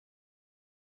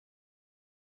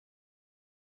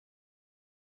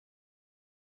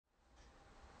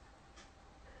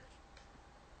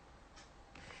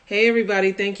Hey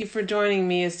everybody, thank you for joining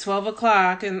me. It's 12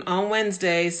 o'clock and on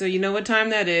Wednesday, so you know what time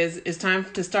that is. It's time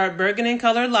to start Bergen in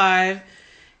Color Live.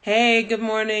 Hey, good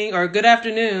morning, or good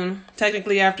afternoon,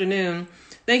 technically afternoon.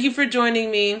 Thank you for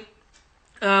joining me.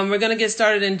 We're going to get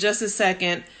started in just a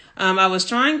second. I was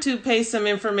trying to paste some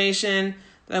information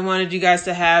that I wanted you guys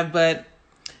to have, but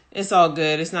it's all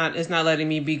good. It's not letting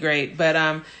me be great.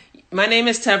 But my name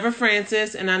is Tevra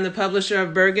Francis, and I'm the publisher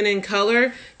of Bergen in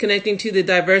Color, connecting to the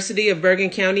diversity of Bergen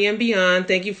County and beyond.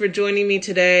 Thank you for joining me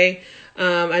today.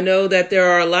 I know that there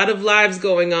are a lot of lives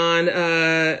going on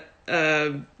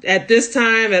at this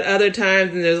time, at other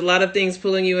times, and there's a lot of things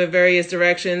pulling you in various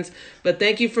directions. But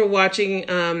thank you for watching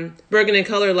Bergen in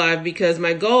Color Live, because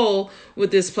my goal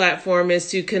with this platform is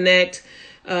to connect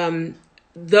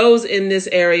those in this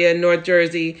area in North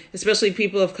Jersey, especially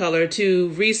people of color, to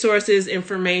resources,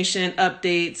 information,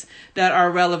 updates that are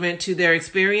relevant to their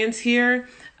experience here.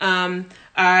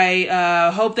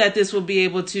 I hope that this will be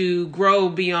able to grow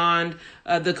beyond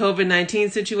the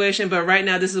COVID-19 situation, but right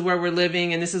now this is where we're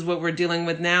living and this is what we're dealing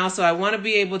with now. So I want to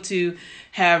be able to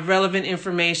have relevant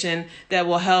information that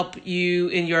will help you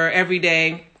in your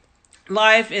everyday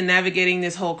life in navigating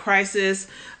this whole crisis.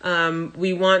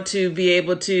 We want to be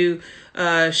able to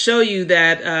show you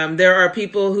that there are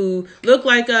people who look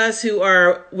like us, who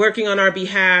are working on our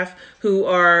behalf, who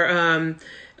are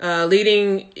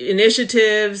leading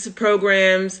initiatives,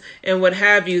 programs, and what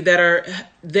have you that are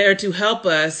there to help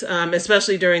us,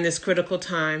 especially during this critical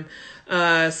time.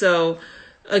 So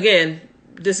again,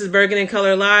 this is Bergen in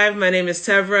Color Live. My name is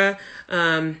Tevra,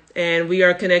 and we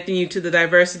are connecting you to the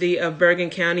diversity of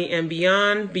Bergen County and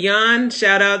beyond.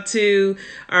 Shout out to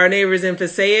our neighbors in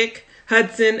Passaic,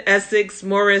 Hudson, Essex,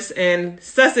 Morris, and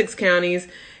Sussex counties.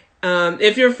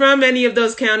 If you're from any of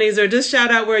those counties, or just shout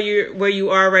out where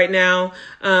you are right now,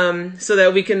 so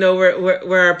that we can know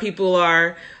where our people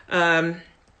are.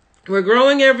 We're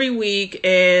growing every week,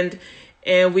 and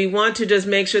we want to just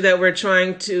make sure that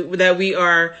we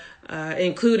are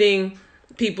including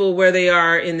people where they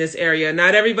are in this area.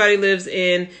 Not everybody lives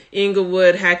in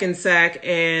Inglewood, Hackensack,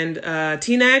 and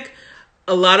Teaneck.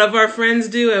 A lot of our friends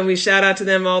do, and we shout out to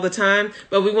them all the time.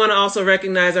 But we want to also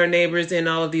recognize our neighbors in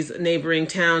all of these neighboring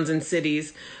towns and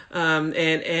cities and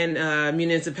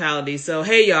municipalities. So,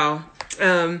 hey, y'all.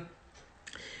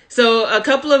 So a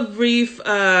couple of brief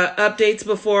updates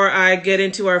before I get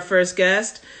into our first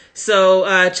guest.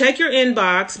 So check your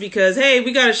inbox, because, hey,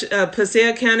 we got a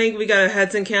Passaic County, we got a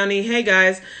Hudson County. Hey,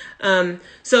 guys.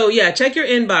 So yeah, check your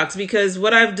inbox, because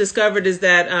what I've discovered is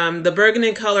that the Bergen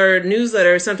in Color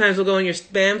newsletter sometimes will go in your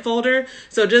spam folder.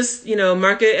 So just,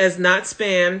 mark it as not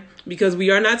spam, because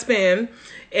we are not spam,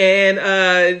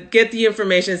 and get the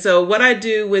information. So what I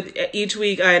do with each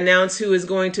week, I announce who is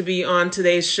going to be on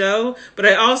today's show, but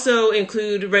I also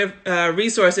include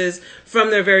resources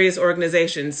from their various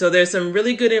organizations. So there's some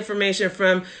really good information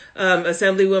from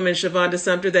Assemblywoman Shavonda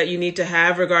Sumter that you need to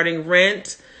have regarding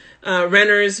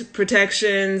renters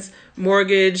protections,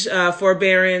 mortgage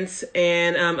forbearance,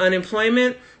 and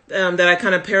unemployment. That I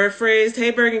kind of paraphrased.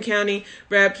 Hey, Bergen County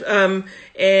Rep. And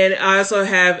I also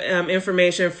have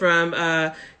information from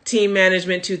Team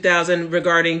Management 2000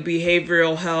 regarding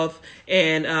behavioral health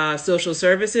and social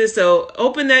services. So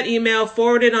open that email,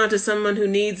 forward it on to someone who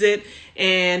needs it.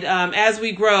 And as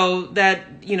we grow, that,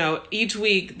 each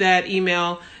week that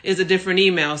email is a different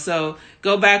email. So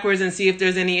go backwards and see if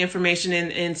there's any information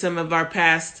in some of our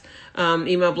past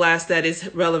email blasts that is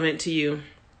relevant to you.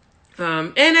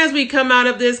 And as we come out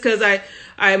of this, because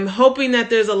I'm hoping that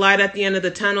there's a light at the end of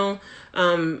the tunnel.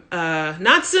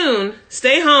 Not soon.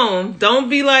 Stay home. Don't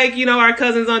be like, our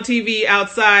cousins on TV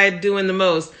outside doing the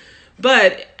most.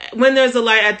 But when there's a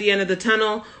light at the end of the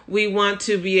tunnel, we want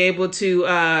to be able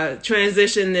to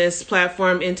transition this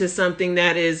platform into something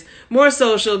that is more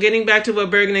social, getting back to what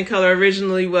Bergen in Color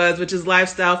originally was, which is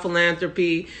lifestyle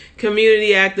philanthropy,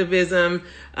 community activism,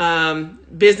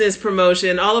 business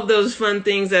promotion, all of those fun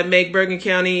things that make Bergen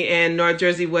County and North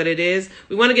Jersey what it is.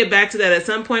 We want to get back to that at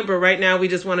some point, but right now we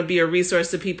just want to be a resource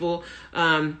to people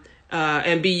and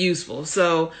be useful.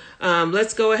 So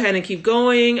let's go ahead and keep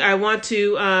going. I want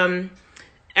to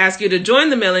ask you to join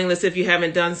the mailing list if you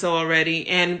haven't done so already,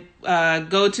 and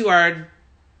go to our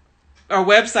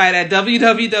website at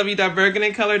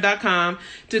www.bergenincolor.com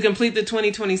to complete the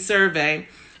 2020 survey.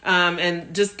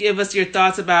 And just give us your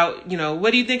thoughts about,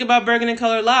 what do you think about Bergen in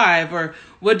Color Live, or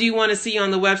what do you want to see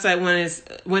on the website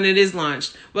when it is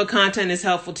launched? What content is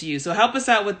helpful to you? So help us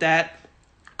out with that.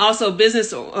 Also,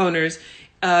 business owners,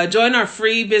 join our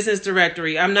free business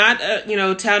directory. I'm not,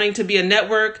 touting to be a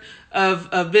network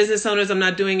of business owners. I'm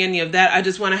not doing any of that. I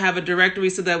just want to have a directory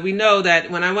so that we know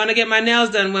that when I want to get my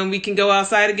nails done, when we can go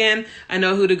outside again, I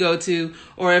know who to go to.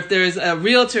 Or if there's a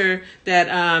realtor that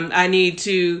I need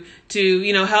to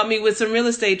help me with some real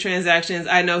estate transactions,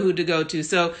 I know who to go to.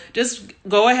 So just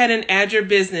go ahead and add your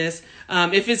business.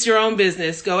 If it's your own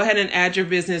business, go ahead and add your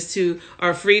business to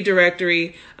our free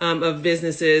directory of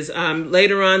businesses.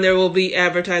 Later on, there will be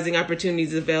advertising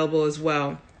opportunities available as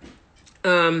well.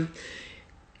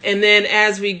 And then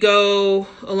as we go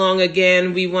along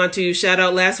again, we want to shout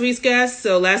out last week's guests.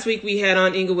 So last week we had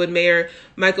on Inglewood Mayor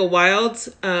Michael Wilds.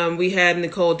 We had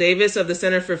Nicole Davis of the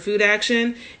Center for Food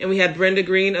Action, and we had Brenda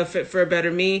Green of Fit for a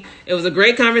Better Me. It was a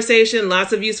great conversation,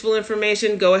 lots of useful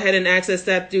information. Go ahead and access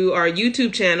that through our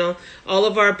YouTube channel. All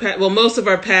of our, most of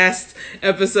our past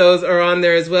episodes are on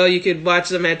there as well. You could watch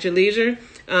them at your leisure.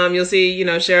 You'll see,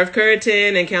 Sheriff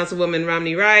Curriton and Councilwoman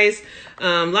Romney Rice.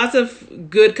 Lots of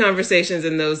good conversations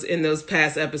in those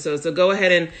past episodes. So go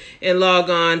ahead and log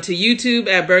on to YouTube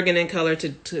at Bergen in Color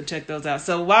to check those out.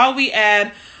 So while we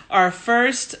add our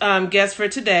first guest for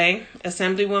today,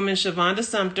 Assemblywoman Shavonda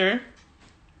Sumter,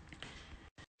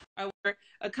 our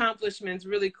accomplishments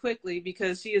really quickly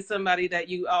because she is somebody that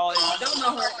you all, if you don't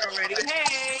know her already,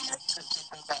 hey,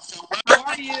 how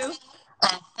are you?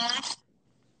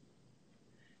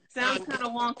 Sounds kind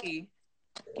of wonky.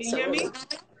 Can you hear me?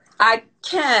 I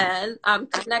can. I'm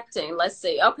connecting. Let's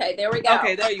see. Okay, there we go.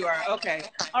 Okay, there you are. Okay.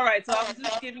 All right. So I was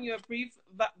just giving you a brief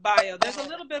bio. There's a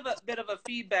little bit of a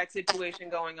feedback situation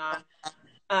going on.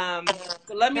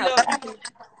 So let me know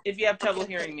if you have trouble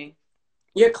hearing me.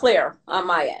 You're clear on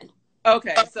my end.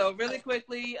 Okay. So really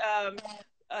quickly,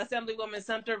 Assemblywoman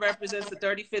Sumter represents the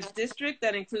 35th district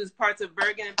that includes parts of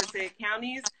Bergen and Passaic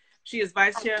counties. She is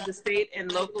vice chair of the State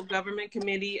and Local Government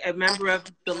Committee, a member of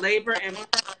the Labor and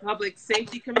Public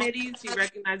Safety Committee. She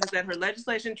recognizes that her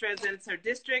legislation transcends her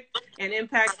district and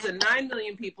impacts the 9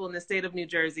 million people in the state of New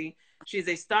Jersey. She is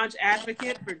a staunch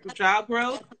advocate for job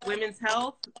growth, women's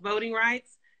health, voting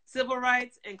rights, civil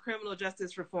rights, and criminal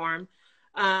justice reform.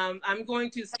 I'm going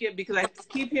to skip because I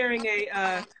keep hearing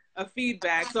a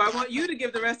feedback. So I want you to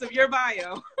give the rest of your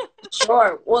bio.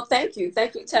 Sure. Well, thank you.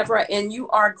 Thank you, Tevra. And you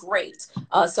are great.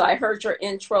 So I heard your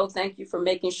intro. Thank you for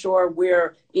making sure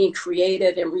we're being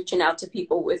creative and reaching out to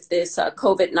people with this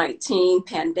COVID-19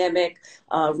 pandemic,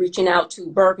 reaching out to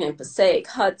Bergen, Passaic,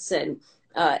 Hudson,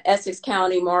 Essex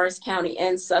County, Morris County,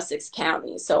 and Sussex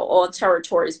County. So all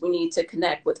territories we need to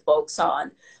connect with folks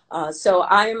on. So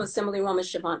I am Assemblywoman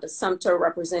Shavonda Sumter,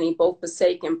 representing both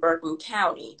Passaic and Bergen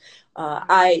County.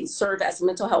 I serve as a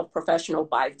mental health professional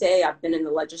by day. I've been in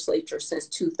the legislature since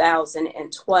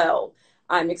 2012.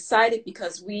 I'm excited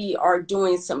because we are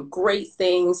doing some great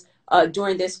things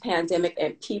during this pandemic,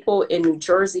 and people in New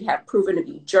Jersey have proven to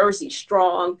be Jersey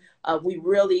strong. We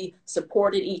really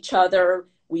supported each other.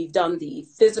 We've done the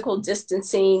physical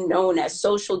distancing known as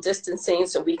social distancing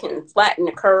so we can flatten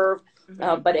the curve.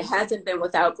 But it hasn't been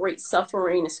without great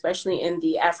suffering, especially in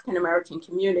the African-American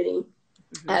community,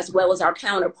 as well as our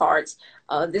counterparts.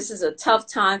 This is a tough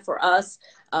time for us,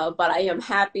 but I am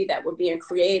happy that we're being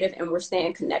creative and we're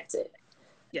staying connected.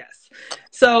 Yes.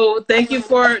 So thank you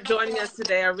for joining us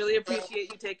today. I really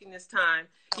appreciate you taking this time.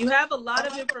 You have a lot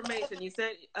of information. You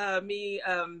sent me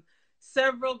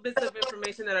several bits of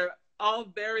information that are all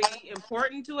very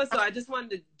important to us. So I just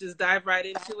wanted to just dive right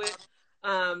into it.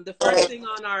 The first thing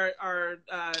on our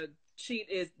sheet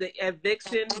is the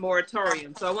eviction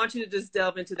moratorium. So I want you to just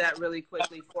delve into that really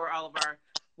quickly for all of our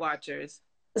watchers.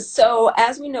 So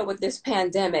as we know with this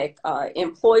pandemic,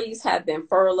 employees have been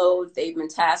furloughed. They've been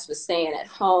tasked with staying at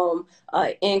home,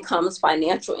 incomes,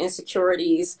 financial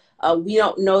insecurities. We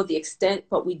don't know the extent,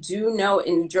 but we do know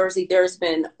in New Jersey, there's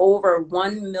been over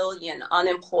 1 million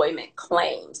unemployment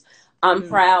claims. I'm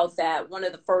proud that one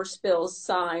of the first bills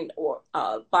signed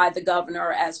by the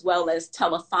governor, as well as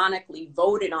telephonically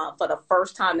voted on for the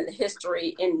first time in the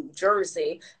history in New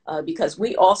Jersey, because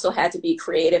we also had to be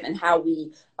creative in how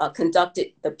we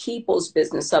conducted the people's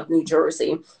business of New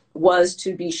Jersey, was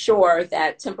to be sure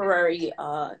that temporary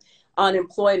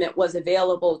unemployment was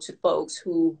available to folks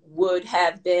who would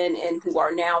have been and who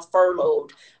are now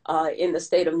furloughed in the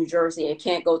state of New Jersey and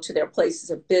can't go to their places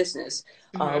of business.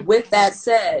 With that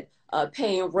said,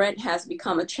 paying rent has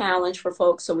become a challenge for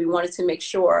folks, so we wanted to make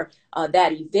sure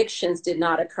that evictions did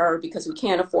not occur, because we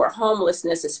can't afford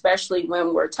homelessness, especially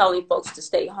when we're telling folks to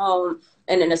stay home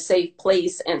and in a safe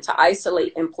place and to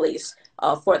isolate in place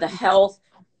for the health,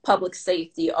 public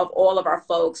safety of all of our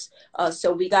folks.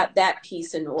 So we got that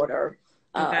piece in order.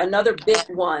 Another big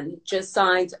one just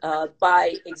signed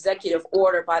by executive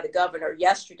order by the governor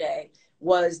yesterday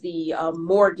was the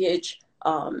mortgage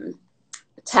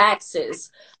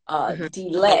taxes.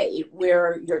 delay,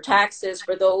 where your taxes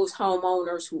for those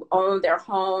homeowners who own their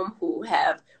home, who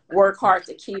have worked hard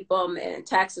to keep them, and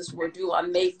taxes were due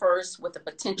on May 1st with a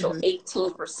potential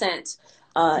 18%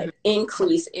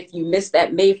 increase if you miss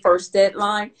that May 1st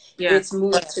deadline. It's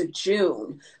moved to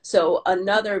June. So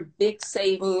another big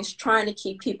savings, trying to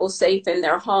keep people safe in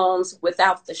their homes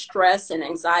without the stress and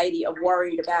anxiety of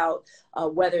worried about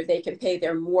whether they can pay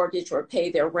their mortgage or pay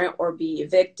their rent or be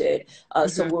evicted.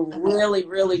 So we're really,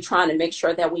 really trying to make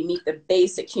sure that we meet the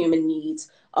basic human needs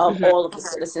of all of the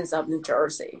citizens of New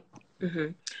Jersey.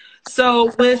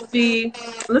 So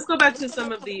let's go back to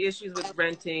some of the issues with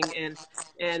renting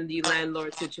and the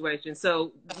landlord situation.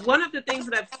 So one of the things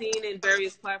that I've seen in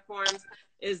various platforms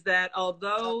is that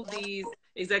although these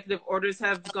executive orders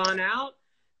have gone out,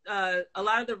 a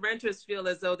lot of the renters feel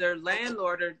as though their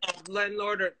landlord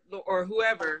or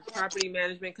whoever, property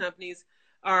management companies,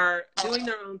 are doing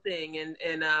their own thing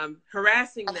and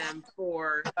harassing them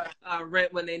for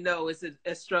rent when they know it's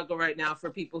a struggle right now for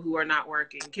people who are not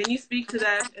working. Can you speak to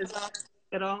that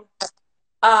at all?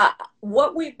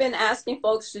 What we've been asking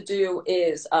folks to do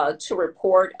is to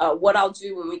report. What I'll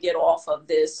do when we get off of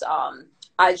this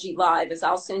IG Live is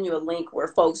I'll send you a link where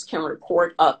folks can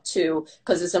report up to,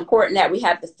 because it's important that we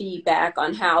have the feedback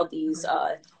on how these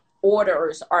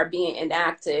orders are being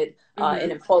enacted,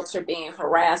 and if folks are being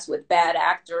harassed with bad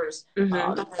actors,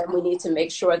 and we need to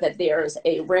make sure that there's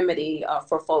a remedy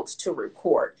for folks to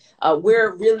report.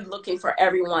 We're really looking for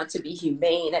everyone to be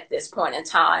humane at this point in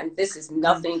time. This is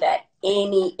nothing that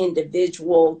any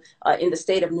individual in the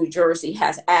state of New Jersey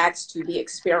has asked to be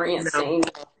experiencing.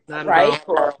 No, right?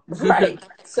 Right.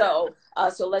 So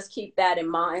let's keep that in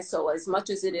mind. So as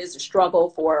much as it is a struggle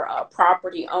for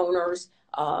property owners,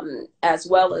 as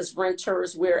well as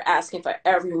renters, we're asking for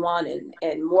everyone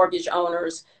and mortgage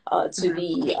owners to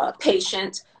be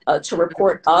patient, to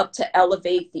report up, to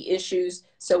elevate the issues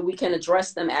so we can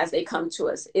address them as they come to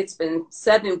us. It's been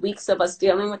 7 weeks of us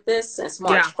dealing with this since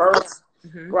March 1st,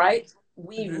 right?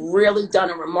 We've really done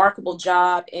a remarkable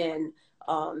job in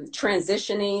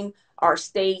transitioning our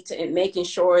state and making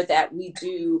sure that we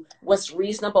do what's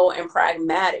reasonable and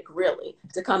pragmatic, really,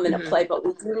 to come into play. But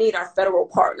we do need our federal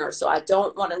partners, so I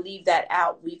don't want to leave that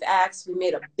out. We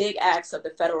made a big ask of the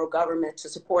federal government to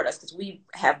support us because we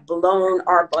have blown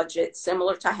our budget,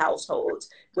 similar to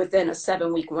households, within a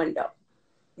 7-week window.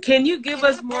 Can you give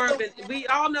us more of it? We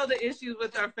all know the issues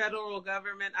with our federal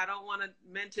government. I don't want to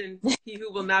mention he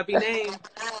who will not be named,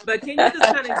 but can you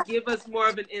just kind of give us more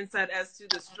of an insight as to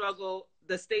the struggle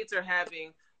the states are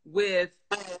having with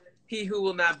he who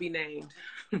will not be named?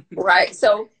 Right.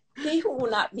 So he who will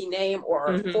not be named,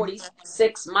 or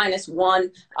 46 minus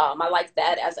 1. I like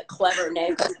that as a clever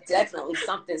name because definitely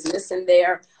something's missing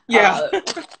there. Yeah.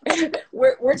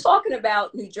 We're talking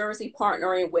about New Jersey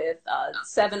partnering with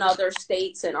 7 other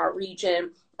states in our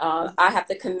region. I have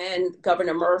to commend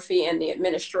Governor Murphy and the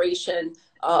administration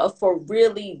for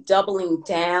really doubling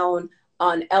down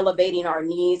on elevating our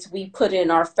needs. We put in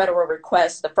our federal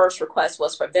request. The first request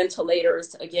was for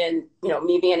ventilators. Again,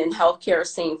 me being in healthcare,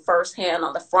 seeing firsthand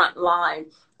on the front line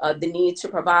the need to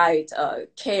provide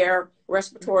care,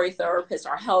 respiratory therapists,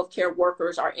 our healthcare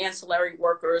workers, our ancillary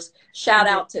workers. Shout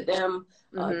out to them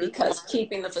because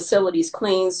keeping the facilities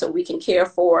clean so we can care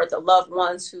for the loved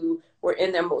ones who were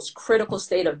in their most critical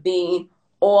state of being,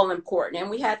 all important.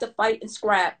 And we had to fight and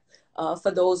scrap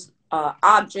for those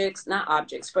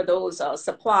for those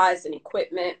supplies and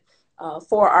equipment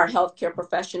for our healthcare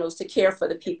professionals to care for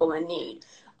the people in need.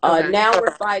 Now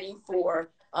we're fighting for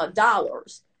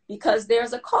dollars because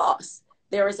there's a cost.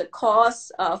 There is a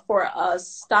cost for us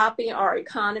stopping our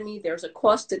economy. There's a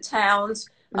cost to towns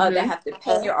that have to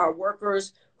pay our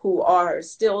workers who are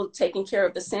still taking care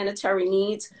of the sanitary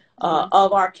needs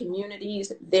of our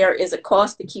communities. There is a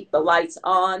cost to keep the lights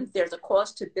on. There's a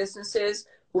cost to businesses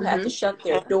who have to shut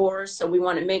their doors. So we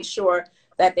want to make sure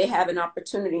that they have an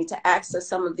opportunity to access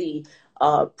some of the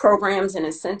programs and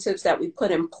incentives that we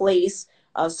put in place.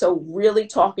 So really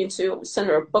talking to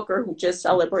Senator Booker, who just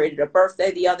celebrated a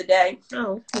birthday the other day,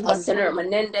 Senator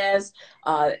Menendez.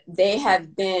 They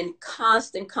have been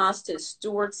constant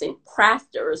stewards and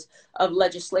crafters of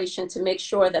legislation to make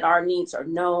sure that our needs are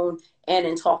known, and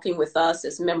in talking with us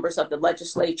as members of the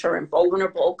legislature and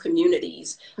vulnerable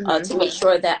communities to make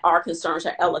sure that our concerns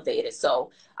are elevated.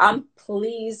 So I'm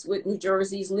pleased with New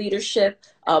Jersey's leadership,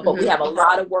 but we have a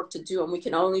lot of work to do, and we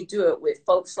can only do it with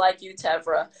folks like you,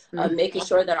 Tevra, making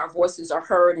sure that our voices are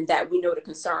heard and that we know the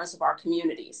concerns of our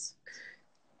communities.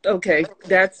 Okay,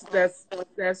 that's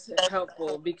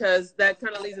helpful, because that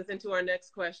kind of leads us into our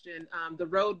next question. The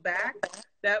road back,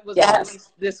 that was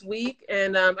released this week,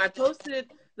 and I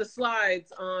posted the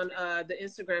slides on the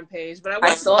Instagram page, but I I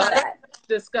want saw to that.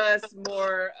 discuss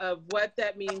more of what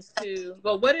that means to,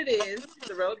 well, what it is,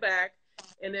 the road back,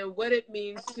 and then what it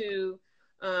means to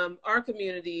our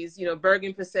communities, you know,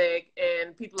 Bergen, Passaic,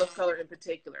 and people of color in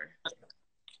particular.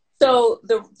 So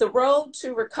the road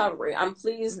to recovery, I'm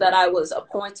pleased that I was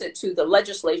appointed to the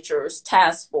legislature's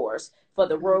task force for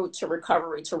the road to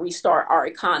recovery to restart our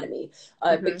economy.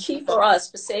 But key for us,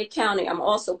 Passaic County, I'm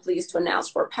also pleased to announce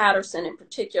for Patterson in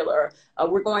particular,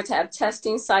 we're going to have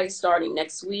testing sites starting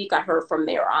next week. I heard from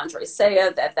Mayor Andre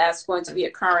Saya that that's going to be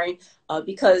occurring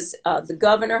because the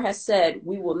governor has said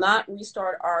we will not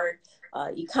restart our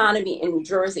economy in New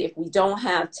Jersey if we don't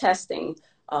have testing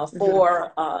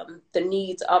for the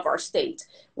needs of our state.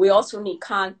 We also need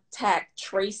contact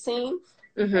tracing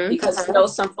because we know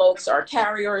some folks are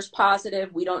carriers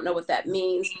positive. We don't know what that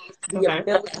means. The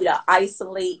ability to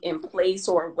isolate in place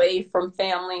or away from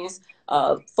families,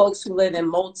 folks who live in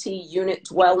multi-unit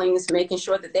dwellings, making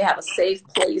sure that they have a safe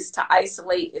place to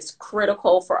isolate is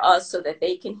critical for us so that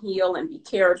they can heal and be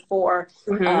cared for.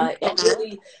 And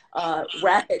really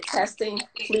rapid testing,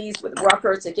 please, with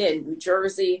Rutgers, again, New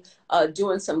Jersey,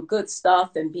 doing some good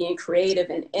stuff and being creative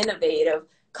and innovative,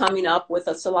 coming up with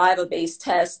a saliva-based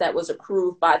test that was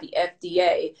approved by the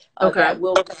FDA that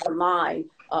will be online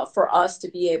for us to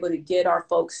be able to get our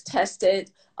folks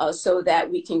tested so that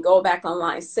we can go back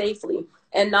online safely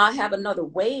and not have another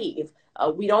wave.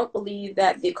 We don't believe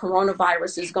that the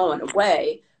coronavirus is going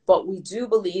away, but we do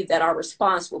believe that our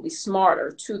response will be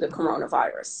smarter to the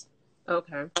coronavirus.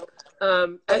 Okay.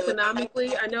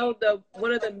 Economically, I know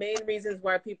one of the main reasons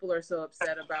why people are so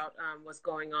upset about what's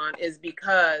going on is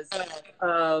because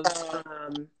of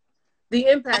the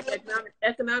impact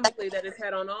economically that it's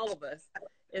had on all of us.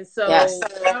 And so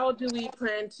how do we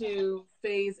plan to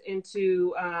phase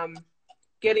into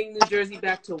getting New Jersey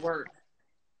back to work?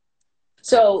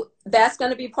 So that's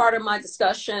going to be part of my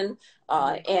discussion,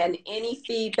 and any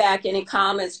feedback, any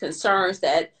comments, concerns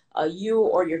that you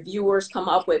or your viewers come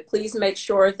up with, please make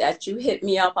sure that you hit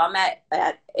me up. I'm at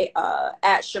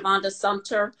Shavonda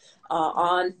Sumter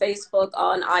on Facebook,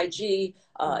 on IG.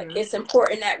 It's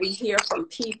important that we hear from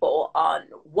people on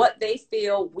what they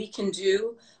feel we can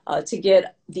do to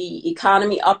get the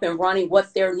economy up and running,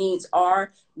 what their needs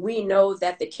are. We know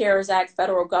that the CARES Act,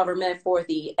 federal government, for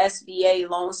the SBA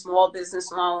loans, small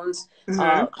business loans,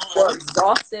 were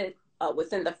exhausted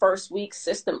within the first week.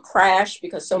 System crashed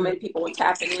because so many people were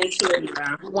tapping into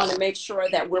it. We want to make sure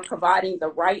that we're providing the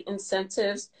right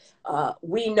incentives.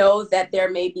 We know that there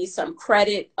may be some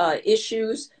credit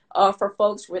issues for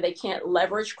folks where they can't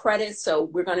leverage credit. So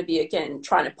we're going to be, again,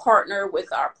 trying to partner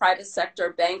with our private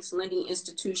sector banks, lending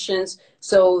institutions,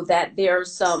 so that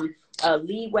there's some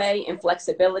leeway and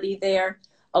flexibility there.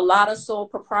 A lot of sole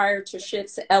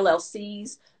proprietorships,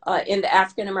 LLCs, in the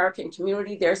African-American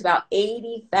community. There's about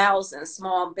 80,000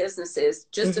 small businesses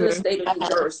just in the state of New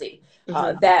Jersey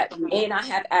that may not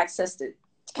have access to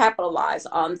capitalize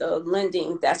on the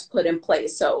lending that's put in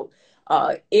place. So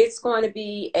it's going to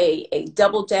be a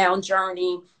double down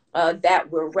journey that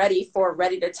we're ready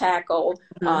to tackle,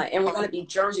 and we're going to be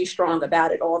Jersey strong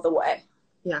about it all the way.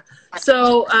 Yeah.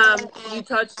 So you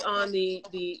touched on the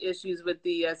issues with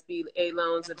the SBA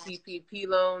loans, the PPP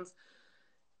loans.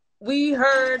 We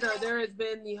heard, or there has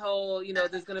been the whole, you know,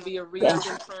 there's going to be a raise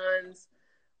in funds.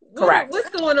 Correct.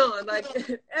 What's going on? Like,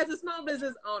 as a small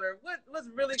business owner, what's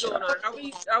really going on?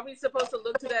 Are we supposed to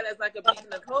look to that as like a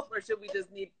beacon of hope, or should we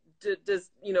just need to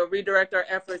redirect our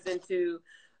efforts into,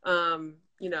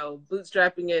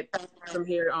 bootstrapping it from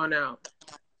here on out?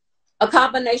 A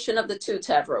combination of the two,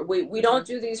 Tevra. We don't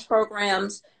do these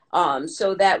programs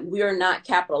so that we're not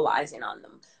capitalizing on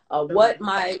them. What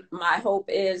my hope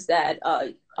is that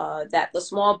that the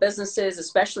small businesses,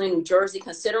 especially in New Jersey,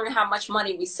 considering how much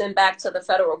money we send back to the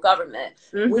federal government,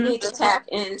 we need to tap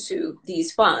into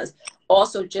these funds.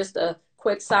 Also, just a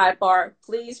quick sidebar,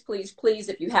 please,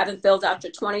 if you haven't filled out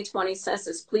your 2020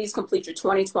 census, please complete your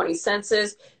 2020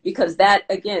 census, because that,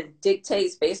 again,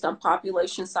 dictates, based on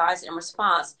population size and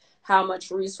response, how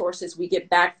much resources we get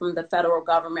back from the federal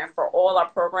government for all our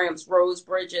programs, roads,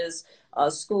 bridges,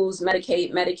 schools,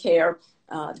 Medicaid, Medicare,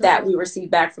 that we receive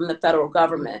back from the federal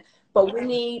government. But we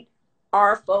need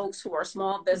our folks who are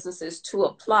small businesses to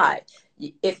apply.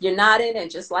 If you're not in it,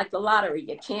 just like the lottery,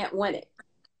 you can't win it.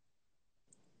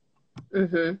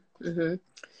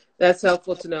 That's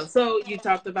helpful to know. So you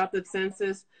talked about the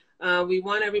census. We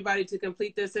want everybody to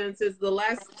complete their census. The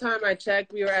last time I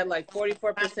checked, we were at like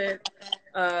 44%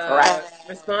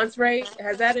 response rate.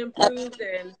 Has that improved?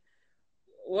 And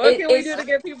What can we do to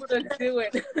get people to do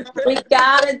it? We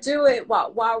gotta do it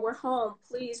while we're home.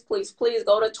 Please, please, please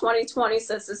go to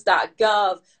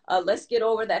 2020census.gov. Let's get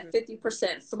over that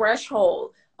 50%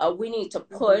 threshold. We need to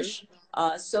push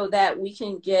so that we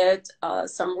can get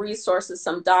some resources,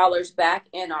 some dollars back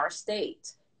in our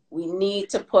state. We need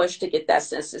to push to get that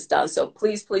census done. So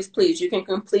please, please, please, you can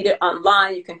complete it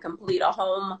online. You can complete a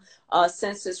home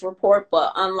census report,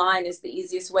 but online is the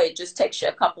easiest way. It just takes you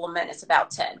a couple of minutes,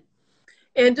 about 10.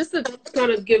 And just to kind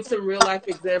of give some real life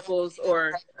examples,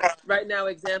 or right now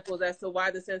examples as to why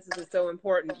the census is so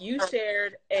important, you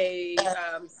shared a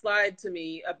slide to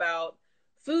me about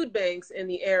food banks in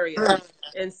the area.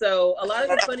 And so a lot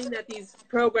of the funding that these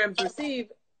programs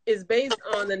receive is based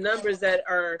on the numbers that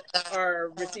are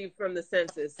received from the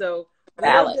census. So we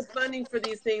don't get funding for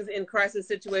these things in crisis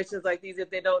situations like these if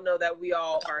they don't know that we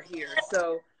all are here.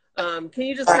 So can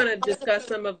you just kind of discuss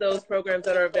some of those programs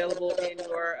that are available in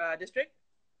your district?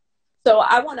 So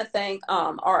I want to thank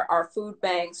our food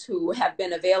banks who have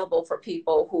been available for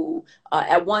people who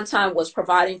at one time was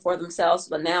providing for themselves,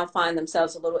 but now find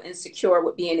themselves a little insecure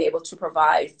with being able to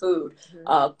provide food.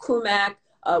 Kumac,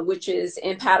 which is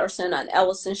in Patterson on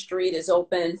Ellison Street, is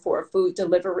open for food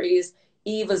deliveries.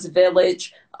 Eva's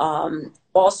Village,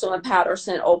 also in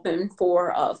Patterson, open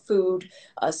for food.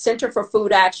 Center for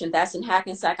Food Action, that's in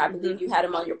Hackensack. I believe you had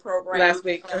them on your program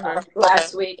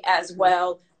last week as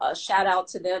well. Shout out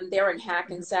to them. They're in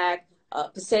Hackensack.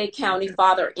 Passaic County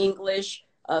Father English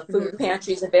food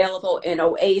pantries available, and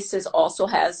Oasis also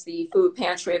has the food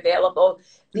pantry available.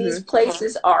 These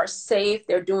places are safe.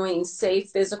 They're doing safe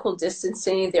physical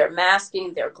distancing. They're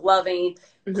masking. They're gloving.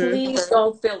 Please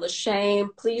don't feel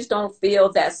ashamed. Please don't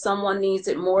feel that someone needs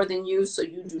it more than you, so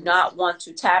you do not want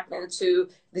to tap into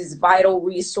this vital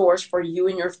resource for you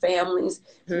and your families.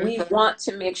 We want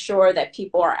to make sure that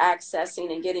people are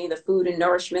accessing and getting the food and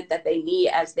nourishment that they need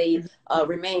as they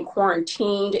remain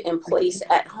quarantined in place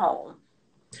at home.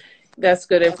 That's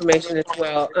good information as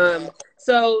well.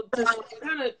 So just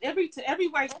kind of every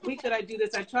week that I do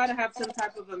this, I try to have some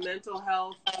type of a mental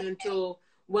health, mental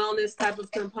wellness type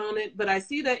of component, but I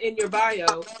see that in your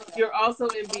bio, you're also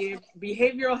in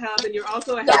behavioral health, and you're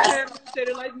also a health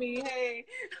administrator like me. Hey.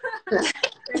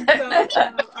 And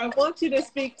so I want you to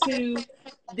speak to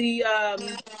the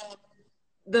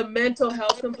mental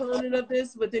health component of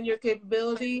this within your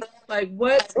capability. Like,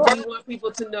 what do you want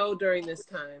people to know during this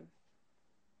time?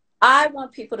 I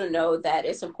want people to know that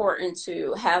it's important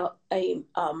to have a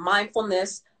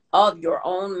mindfulness of your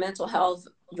own mental health,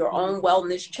 your own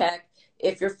wellness check.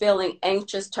 If you're feeling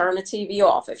anxious, turn the TV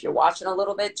off. If you're watching a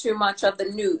little bit too much of the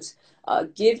news,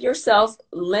 give yourself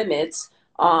limits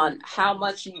on how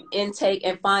much you intake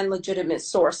and find legitimate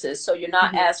sources so you're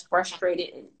not as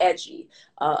frustrated and edgy.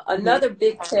 Another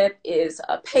big tip is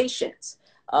patience.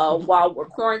 While we're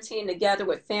quarantined together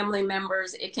with family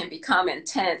members, it can become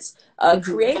intense.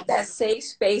 Create that safe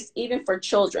space, even for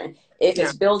children. If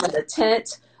it's building a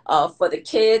tent for the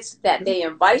kids that they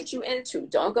invite you into,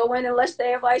 don't go in unless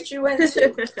they invite you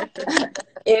into.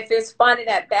 If it's finding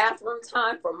that bathroom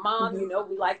time for mom, you know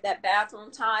we like that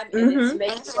bathroom time, and it's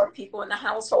making sure people in the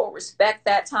household respect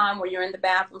that time where you're in the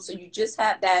bathroom. So you just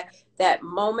have that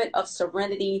moment of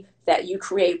serenity that you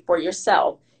create for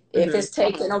yourself. If it's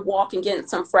taking a walk and getting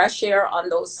some fresh air on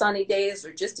those sunny days,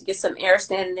 or just to get some air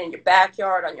standing in your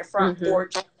backyard, on your front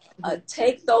porch,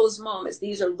 take those moments.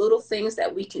 These are little things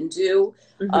that we can do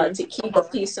to keep a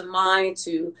peace of mind,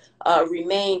 to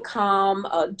remain calm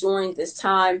during this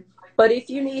time. But if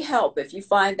you need help, if you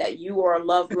find that you or a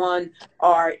loved one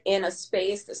are in a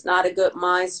space that's not a good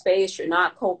mind space, you're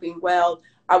not coping well,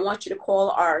 I want you to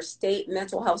call our state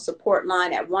mental health support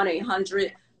line at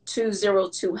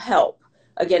 1-800-202-HELP.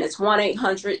 Again, it's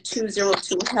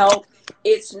 1-800-202-HELP.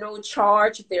 It's no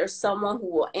charge. There's someone who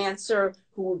will answer,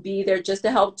 who will be there just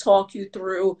to help talk you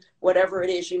through whatever it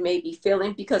is you may be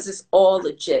feeling, because it's all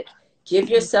legit. Give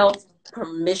yourself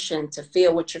permission to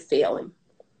feel what you're feeling.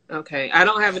 Okay. I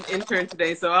don't have an intern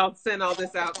today, so I'll send all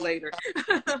this out later.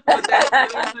 But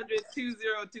that's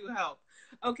 1-800-202-HELP.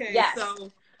 Okay. Yes.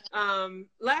 So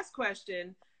last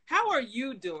question. How are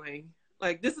you doing?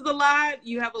 Like, this is a lot.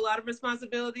 You have a lot of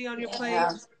responsibility on your plate.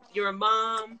 You're a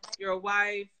mom. You're a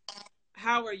wife.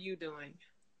 How are you doing?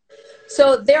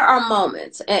 So there are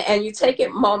moments, and you take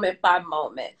it moment by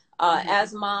moment.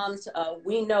 As moms,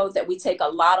 we know that we take a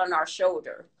lot on our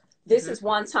shoulder. This is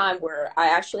one time where I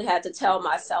actually had to tell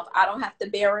myself, I don't have to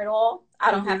bear it all. I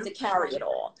don't have to carry it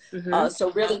all. So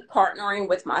really partnering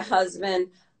with my husband,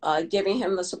 giving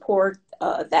him the support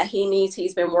that he needs.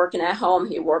 He's been working at home.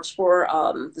 He works for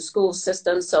the school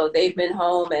system, so they've been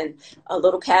home, and a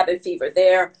little cabin fever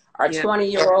there. Our Yeah.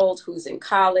 20-year-old who's in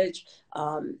college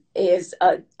is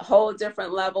a whole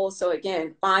different level. So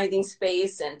again, finding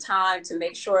space and time to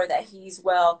make sure that he's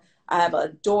well. I have a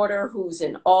daughter who's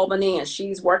in Albany and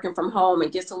she's working from home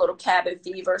and gets a little cabin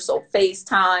fever. So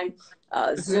FaceTime,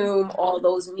 Zoom, all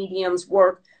those mediums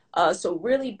work. So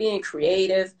really being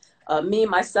creative. Me,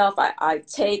 myself, I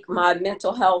take my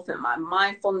mental health and my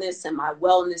mindfulness and my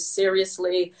wellness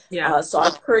seriously. Yeah. So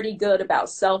I'm pretty good about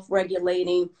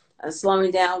self-regulating,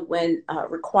 slowing down when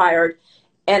required.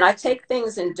 And I take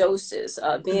things in doses.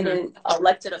 Being an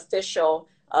elected official,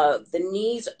 the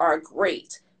needs are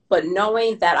great. But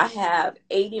knowing that I have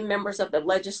 80 members of the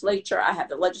legislature, I have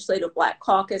the Legislative Black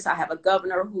Caucus, I have a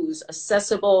governor who's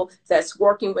accessible, that's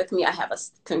working with me, I have a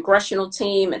congressional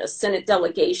team and a Senate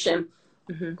delegation.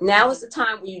 Now is the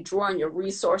time when you draw on your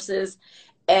resources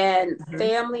and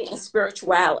family and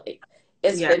spirituality.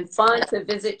 It's been fun to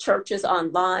visit churches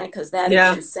online because that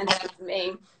is incentive to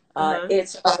me.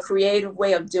 It's a creative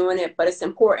way of doing it, but it's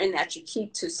important that you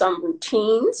keep to some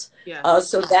routines.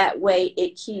 So that way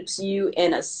it keeps you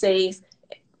in a safe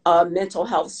mental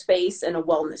health space and a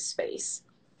wellness space.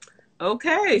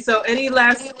 Okay. So any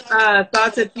last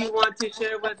thoughts that you want to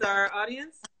share with our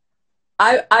audience?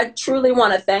 I truly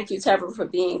want to thank you, Tevra, for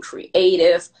being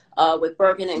creative with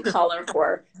Bergen in Color,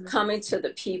 for coming to the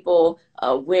people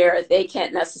where they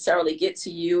can't necessarily get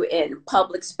to you in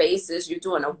public spaces. You're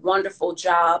doing a wonderful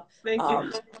job. Thank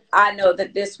you. I know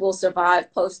that this will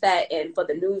survive post that, and for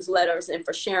the newsletters and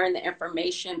for sharing the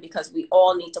information, because we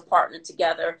all need to partner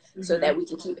together so that we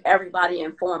can keep everybody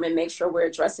informed and make sure we're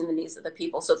addressing the needs of the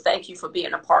people. So thank you for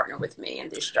being a partner with me in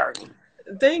this journey.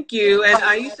 Thank you. And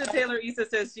Aisha Taylor Issa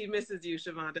says she misses you,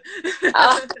 Shavonda.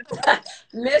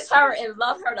 Miss her and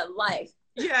love her to life.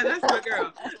 Yeah, that's my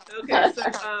girl. Okay, so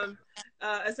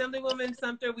Assemblywoman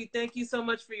Sumter, we thank you so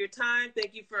much for your time.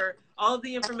 Thank you for all of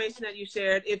the information that you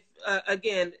shared. If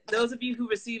again, those of you who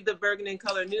received the Bergen in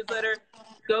Color newsletter,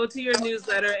 go to your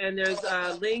newsletter and there's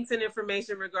links and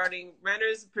information regarding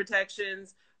renters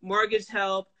protections, mortgage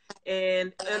help,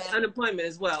 and unemployment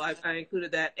as well. I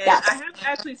included that. And I have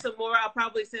actually some more. I'll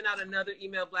probably send out another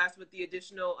email blast with the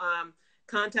additional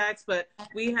contacts, but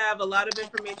we have a lot of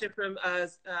information from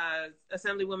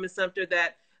Assemblywoman Sumter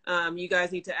that you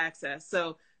guys need to access.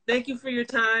 So thank you for your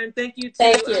time. Thank you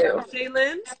to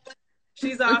Shaylin.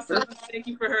 She's awesome. Thank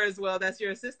you for her as well. That's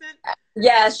your assistant?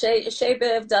 Yeah, Shay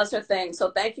Biv does her thing.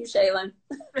 So thank you, Shaylin.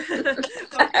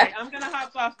 Okay, I'm going to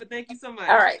hop off, but thank you so much.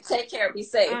 All right, take care. Be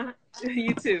safe.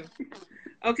 You too.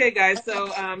 Okay, guys. So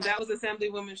that was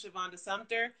Assemblywoman Shavonda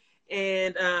Sumter,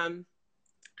 and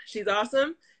she's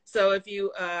awesome. So if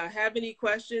you have any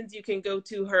questions, you can go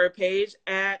to her page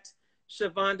at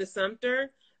Shavonda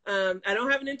Sumter. I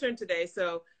don't have an intern today,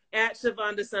 so at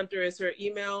Shavonda Sumter is her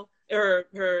email, or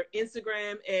her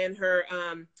Instagram, and her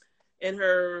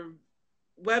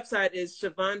website is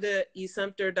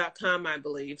shavondaesumter.com, I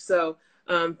believe. So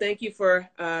thank you for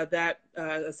that,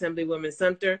 Assemblywoman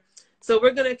Sumter. So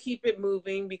we're going to keep it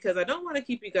moving because I don't want to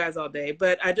keep you guys all day,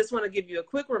 but I just want to give you a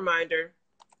quick reminder.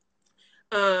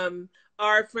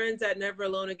 Our friends at Never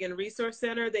Alone Again Resource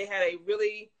Center, they had a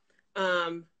really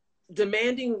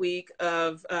demanding week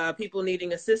of people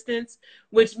needing assistance,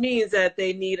 which means that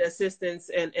they need assistance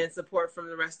and support from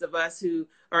the rest of us who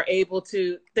are able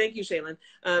to, thank you, Shaylin,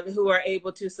 who are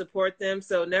able to support them.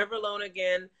 So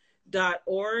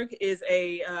neveraloneagain.org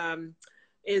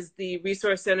is the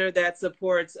resource center that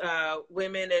supports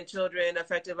women and children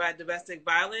affected by domestic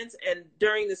violence. And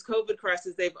during this COVID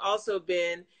crisis, they've also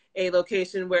been a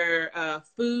location where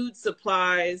food,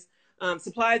 supplies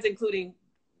including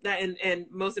that, and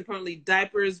most importantly,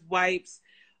 diapers, wipes,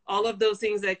 all of those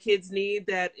things that kids need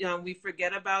that we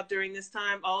forget about during this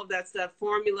time, all of that stuff,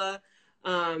 formula.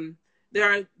 There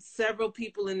are several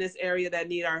people in this area that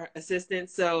need our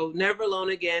assistance. So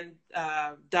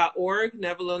neveraloneagain.org,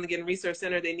 Never Alone Again Resource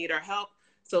Center, they need our help.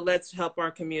 So let's help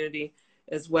our community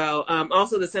as well.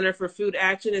 Also, the Center for Food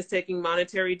Action is taking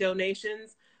monetary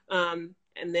donations, and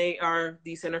they are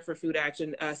the Center for Food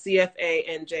Action,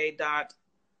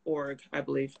 CFANJ.org, I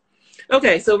believe.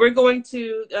 Okay, so we're going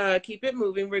to keep it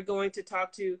moving. We're going to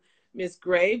talk to Miss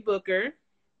Grei Booker.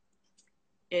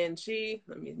 And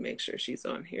let me make sure she's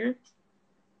on here.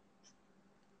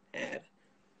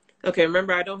 Okay,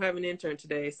 remember, I don't have an intern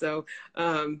today. So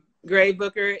Grei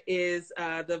Booker is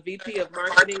the VP of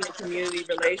Marketing and Community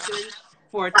Relations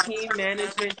for Team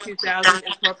Management 2000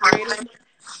 Incorporated.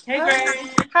 Hey, Grei.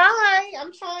 Hi,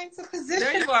 I'm trying to position.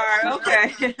 There you are.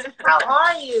 Okay. How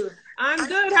are you? I'm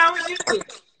good. How are you?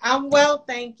 I'm well,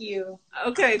 thank you.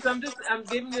 Okay, so I'm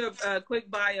giving you a quick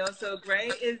bio. So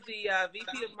Grei is the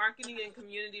VP of Marketing and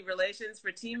Community Relations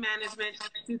for Team Management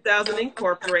 2000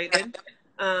 Incorporated.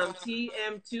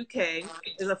 TM2K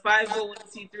is a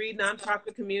 501c3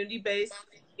 nonprofit community-based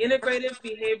integrative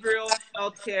behavioral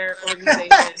healthcare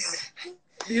organization.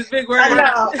 These big words.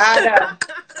 I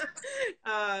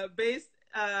know. Based,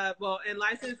 and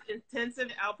licensed intensive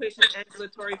outpatient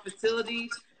ambulatory facility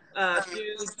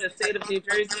through the state of New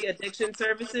Jersey Addiction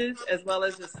Services, as well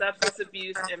as the Substance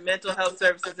Abuse and Mental Health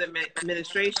Services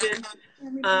Administration.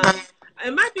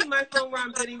 It might be my phone where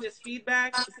I'm getting this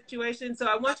feedback situation, so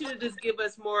I want you to just give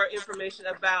us more information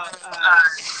about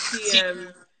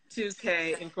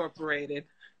TM2K Incorporated.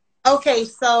 Okay,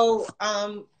 so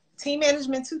Team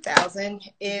Management 2000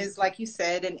 is, like you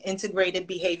said, an integrated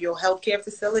behavioral healthcare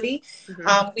facility.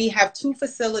 We have two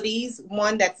facilities,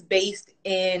 one that's based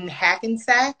in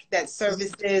Hackensack that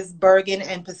services Bergen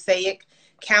and Passaic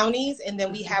counties, and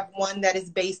then we have one that is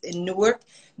based in Newark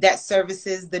that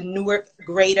services the Newark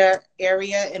greater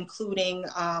area, including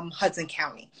Hudson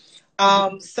County.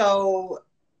 So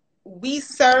we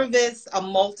service a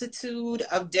multitude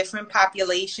of different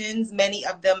populations, many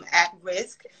of them at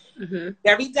risk,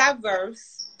 very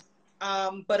diverse,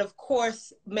 but of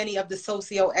course, many of the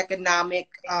socioeconomic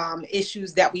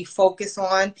issues that we focus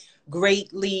on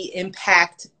greatly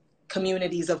impact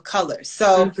communities of color.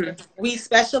 So we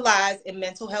specialize in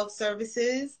mental health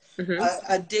services,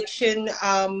 addiction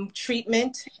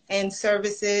treatment and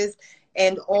services,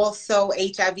 and also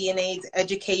HIV and AIDS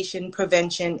education,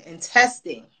 prevention, and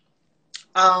testing.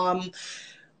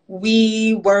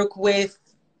 We work with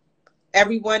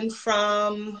everyone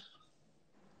from,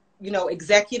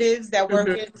 executives that work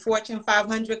in Fortune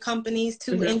 500 companies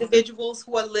to individuals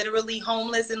who are literally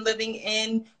homeless and living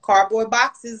in cardboard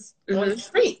boxes on the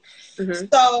street.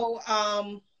 So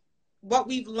what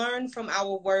we've learned from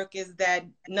our work is that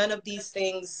none of these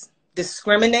things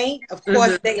discriminate. Of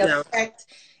course, they affect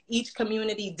each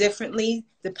community differently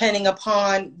depending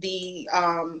upon the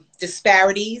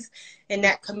disparities in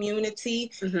that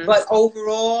community. But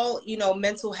overall,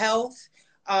 mental health,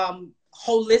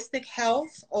 holistic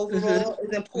health overall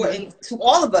is important to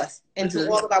all of us and to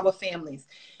all of our families.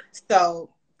 So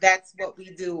that's what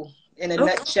we do in a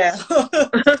nutshell.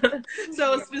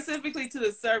 So specifically to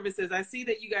the services, I see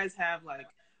that you guys have like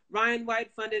Ryan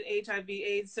White funded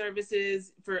HIV/AIDS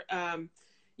services for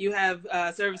you have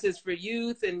services for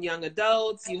youth and young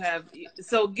adults.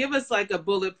 So give us like a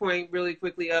bullet point really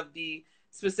quickly of the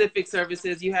specific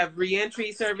services. You have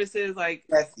reentry services, like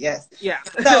yes. Yeah.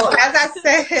 So as I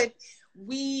said,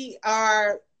 we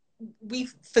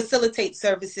facilitate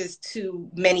services to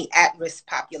many at-risk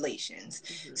populations.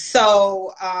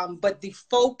 So, but the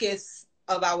focus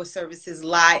of our services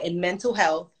lie in mental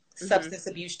health, substance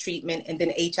abuse treatment, and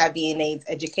then HIV and AIDS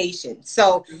education.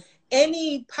 So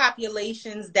any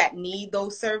populations that need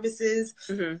those services,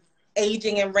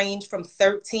 aging and range from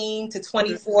 13 to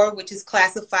 24, which is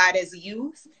classified as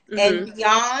youth, and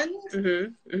beyond,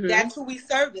 that's who we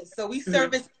service. So we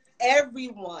service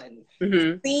everyone,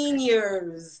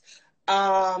 seniors,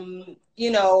 all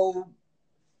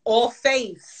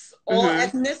faiths, all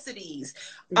ethnicities.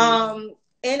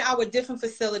 In our different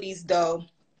facilities, though,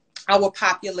 our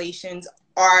populations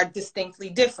are distinctly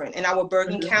different. In our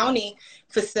Bergen County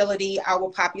facility,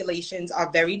 our populations are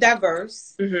very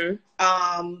diverse.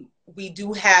 We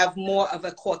do have more of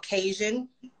a Caucasian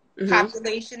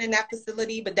population in that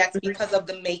facility, but that's because of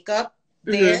the makeup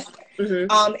there. In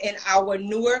our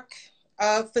Newark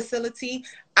facility,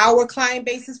 our client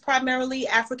base is primarily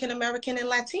African American and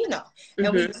Latino,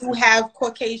 and we do have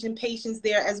Caucasian patients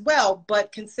there as well.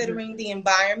 But considering the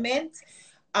environment,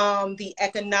 the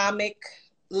economic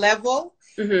level,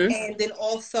 and then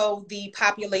also the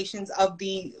populations of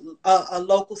the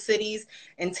local cities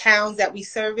and towns that we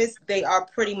service, they are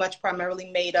pretty much primarily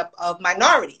made up of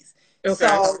minorities.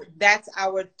 So that's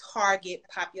our target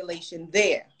population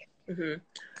there.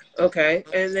 Okay,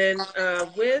 and then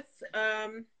with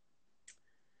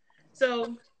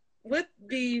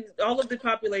all of the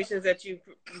populations that you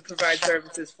provide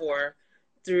services for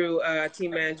through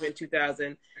Team Management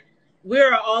 2000,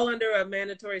 we're all under a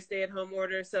mandatory stay-at-home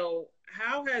order. So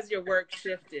how has your work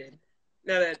shifted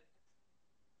now that?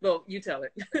 Well, you tell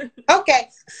it. Okay,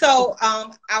 so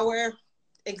our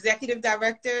executive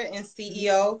director and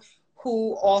CEO,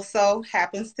 who also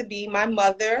happens to be my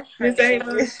mother. Miss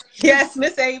Ava. Yes,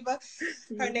 Miss Ava.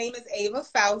 Her name is Ava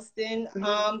Faustin.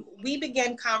 We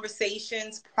began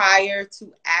conversations prior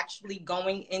to actually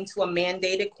going into a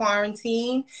mandated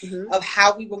quarantine of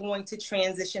how we were going to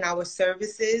transition our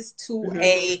services to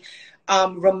a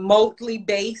remotely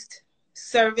based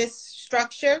service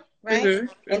structure, right?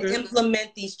 Mm-hmm. And Mm-hmm.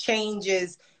 implement these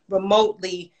changes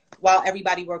remotely while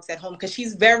everybody works at home. Because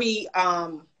she's very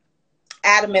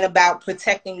adamant about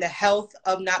protecting the health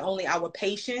of not only our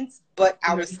patients, but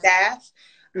our Mm-hmm. staff.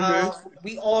 Mm-hmm.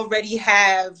 We already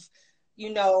have,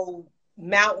 you know,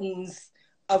 mountains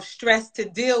of stress to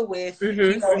deal with,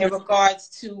 you know, in Mm-hmm. regards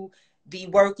to the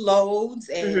workloads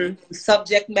and Mm-hmm.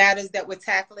 subject matters that we're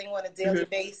tackling on a daily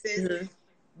basis, Mm-hmm.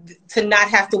 to not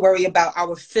have to worry about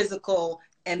our physical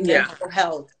and Yeah. mental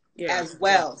health Yeah. as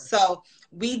well. So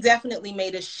we definitely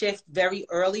made a shift very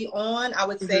early on. I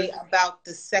would say Mm-hmm. about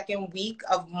the second week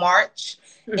of March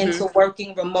Mm-hmm. into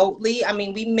working remotely. I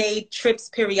mean, we made trips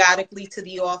periodically to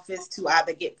the office to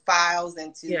either get files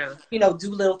and to, Yeah. you know, do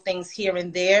little things here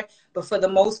and there. But for the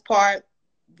most part,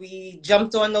 we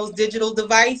jumped on those digital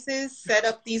devices, set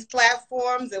up these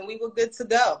platforms, and we were good to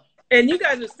go. And you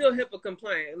guys are still HIPAA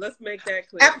compliant. Let's make that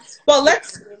clear. Well, Yeah.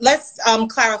 let's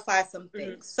clarify some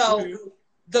things. Mm-hmm. So Mm-hmm.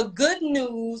 the good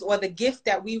news or the gift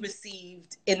that we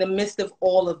received in the midst of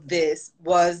all of this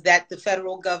was that the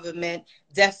federal government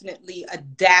definitely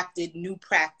adapted new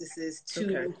practices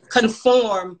to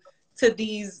conform to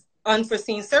these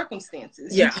unforeseen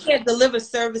circumstances. You Yeah. can't deliver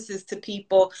services to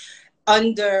people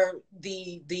under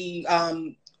the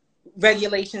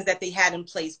regulations that they had in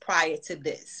place prior to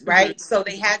this, right? Mm-hmm. So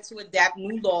they had to adapt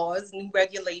new laws, new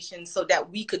regulations so that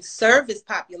we could service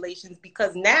populations,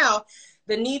 because now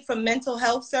the need for mental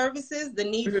health services, the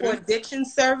need for Mm-hmm. addiction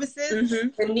services, Mm-hmm.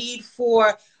 the need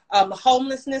for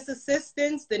homelessness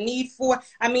assistance, the need for,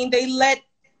 I mean, they let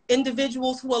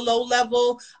individuals who are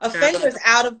low-level offenders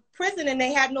out of prison and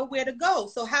they had nowhere to go.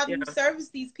 So how do Yeah. you service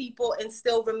these people and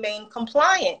still remain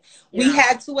compliant? Yeah. We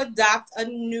had to adopt a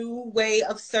new way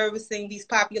of servicing these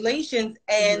populations,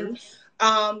 and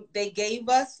they gave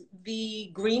us the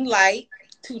green light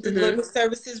to deliver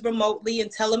services remotely and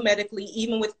telemedically,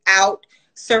 even without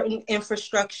certain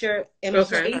infrastructure in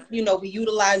place. You know, we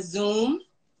utilize Zoom,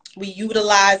 we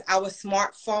utilize our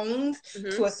smartphones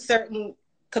to a certain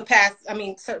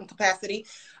capacity.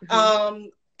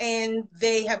 And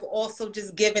they have also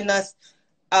just given us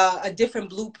a different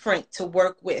blueprint to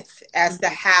work with as to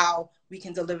how we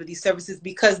can deliver these services,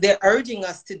 because they're urging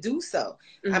us to do so.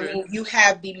 I mean, you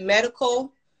have the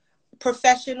medical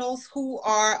professionals who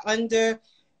are under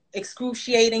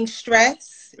excruciating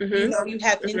stress. You know, you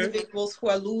have individuals who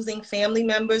are losing family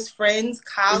members, friends,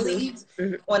 colleagues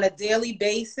on a daily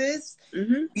basis.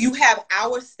 You have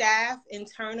our staff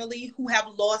internally who have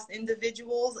lost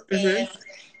individuals and,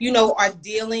 you know, are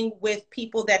dealing with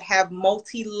people that have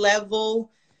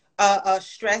multi-level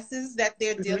stresses that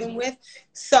they're dealing with.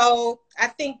 So I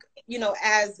think, you know,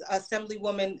 as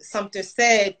Assemblywoman Sumter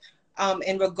said,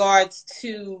 in regards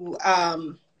to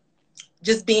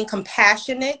just being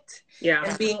compassionate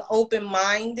and being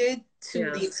open-minded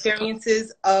to the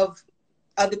experiences of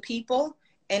other people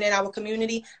and in our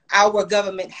community, our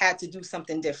government had to do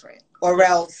something different, or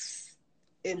else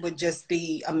it would just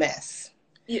be a mess.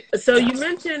 So you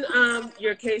mentioned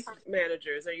your case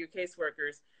managers or your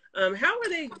caseworkers. How are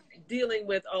they dealing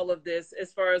with all of this,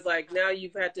 as far as like now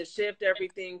you've had to shift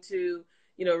everything to,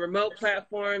 you know, remote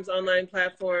platforms, online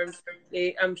platforms?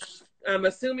 I'm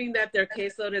assuming that their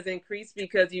caseload has increased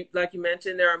because, you, like you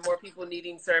mentioned, there are more people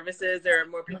needing services. There are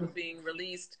more people being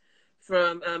released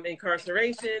from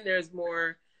incarceration. There's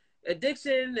more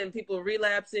addiction and people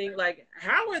relapsing. Like,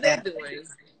 how are they doing?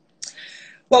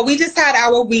 Well, we just had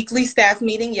our weekly staff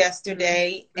meeting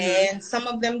yesterday, and some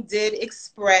of them did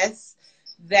express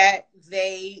that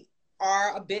they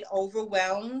are a bit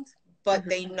overwhelmed, but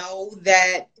they know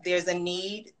that there's a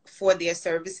need for their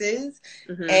services,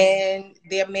 and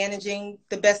they're managing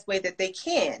the best way that they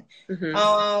can.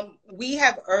 We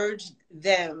have urged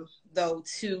them, though,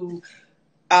 to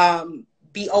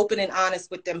be open and honest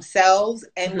with themselves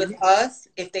and with us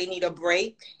if they need a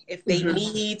break, if they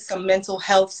need some mental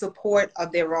health support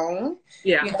of their own,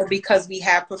 you know, because we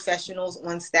have professionals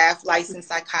on staff, licensed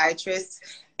psychiatrists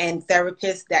and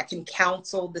therapists that can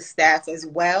counsel the staff as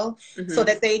well, so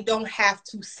that they don't have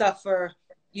to suffer,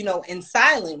 you know, in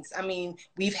silence. I mean,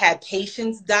 we've had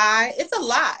patients die. It's a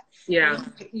lot.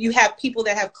 You have people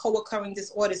that have co-occurring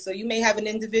disorders. So you may have an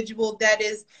individual that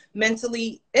is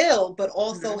mentally ill, but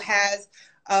also has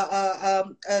a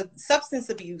substance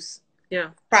abuse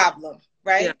problem,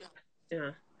 right?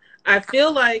 I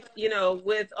feel like, you know,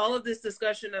 with all of this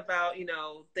discussion about, you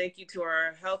know, thank you to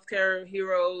our healthcare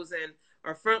heroes and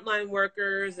our frontline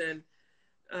workers, and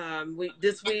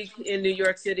this week in New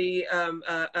York City, an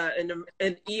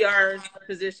ER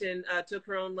physician took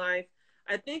her own life.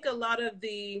 I think a lot of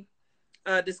the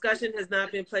discussion has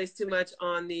not been placed too much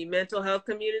on the mental health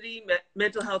community,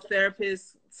 mental health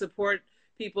therapists, support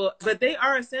people, but they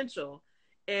are essential.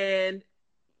 And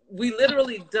we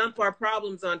literally dump our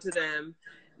problems onto them,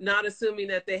 not assuming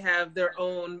that they have their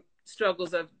own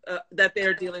struggles of that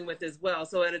they're dealing with as well.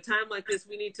 So at a time like this,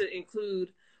 we need to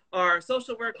include our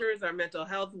social workers, our mental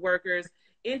health workers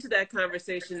into that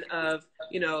conversation of,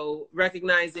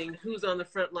 recognizing who's on the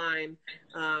front line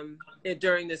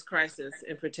during this crisis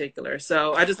in particular.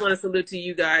 So I just want to salute to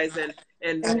you guys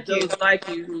and those like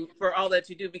you for all that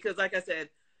you do, because like I said,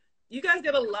 you guys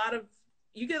get a lot,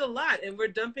 and we're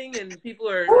dumping, and people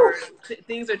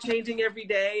things are changing every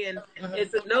day, and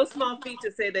it's no small feat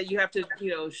to say that you have to,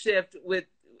 shift with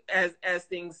as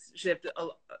things shift,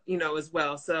 as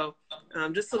well. So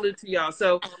just salute to y'all.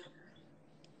 So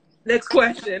next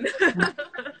question.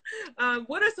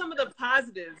 What are some of the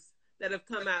positives that have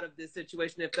come out of this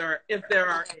situation, if there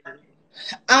are any?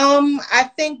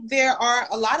 I think there are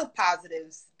a lot of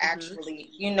positives, actually.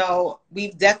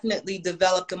 We've definitely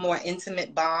developed a more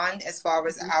intimate bond as far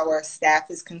as our staff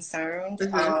is concerned,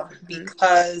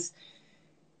 because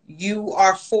you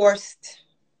are forced,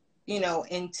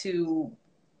 into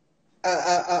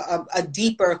a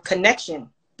deeper connection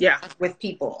with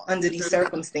people under these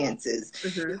circumstances.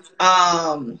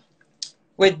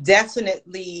 We're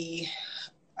definitely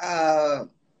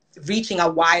reaching a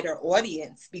wider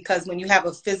audience, because when you have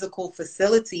a physical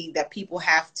facility that people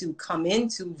have to come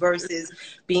into versus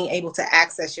being able to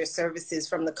access your services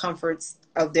from the comforts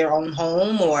of their own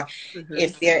home, or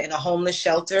if they're in a homeless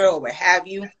shelter or what have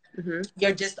you,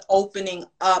 you're just opening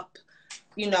up,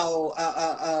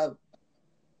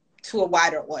 to a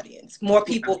wider audience. More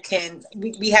people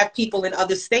we have people in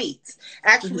other states.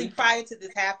 Actually, prior to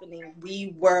this happening,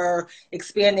 we were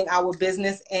expanding our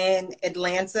business in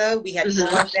Atlanta. We had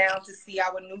gone down to see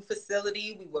our new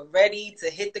facility. We were ready to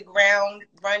hit the ground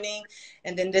running.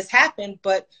 And then this happened.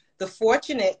 But the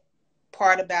fortunate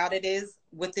part about it is,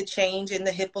 with the change in the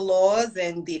HIPAA laws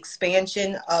and the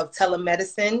expansion of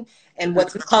telemedicine and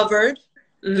what's covered,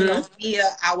 via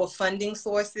our funding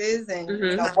sources and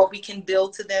what we can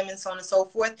build to them and so on and so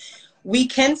forth, we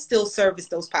can still service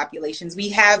those populations. We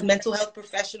have mental health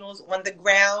professionals on the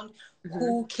ground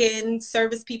who can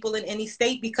service people in any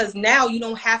state, because now you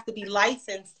don't have to be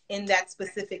licensed in that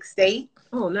specific state.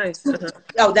 Oh, nice.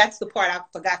 Oh, that's the part I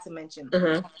forgot to mention.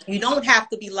 You don't have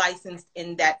to be licensed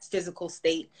in that physical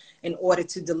state in order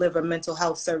to deliver mental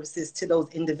health services to those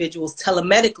individuals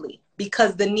telemedically,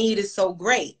 because the need is so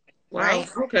great. Wow. Right?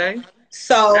 Okay.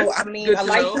 So, a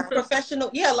licensed professional,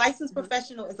 a licensed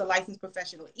professional is a licensed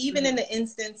professional. Even in the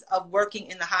instance of working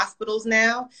in the hospitals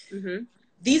now,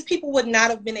 these people would not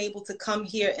have been able to come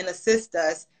here and assist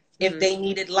us if they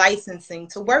needed licensing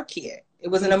to work here. It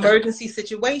was an emergency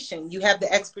situation. You have the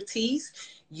expertise.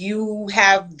 You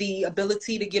have the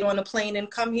ability to get on a plane and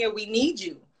come here. We need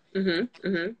you.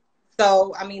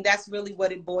 So, that's really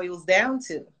what it boils down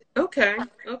to. Okay.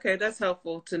 That's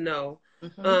helpful to know.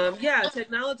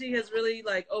 Technology has really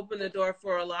opened the door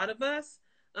for a lot of us.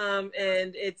 And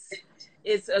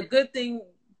it's a good thing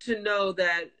to know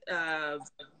that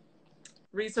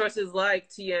resources like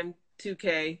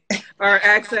TM2K are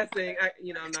accessing,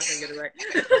 I'm not going to get it right.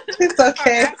 It's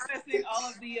okay. Are accessing all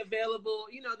of the available,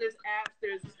 there's apps,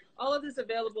 there's all of this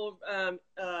available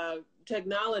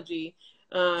technology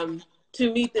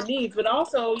to meet the needs, but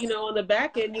also, on the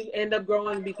back end, you end up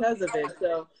growing because of it.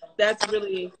 So that's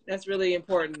really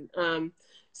important.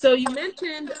 So you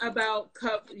mentioned about,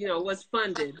 what's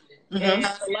funded. And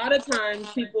a lot of times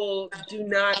people do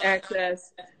not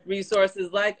access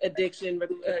resources like addiction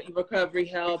recovery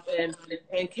help and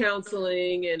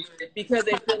counseling, and because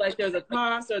they feel like there's a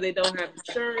cost, or they don't have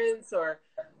insurance, or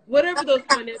whatever those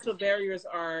financial barriers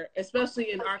are,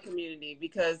 especially in our community,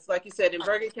 because like you said, in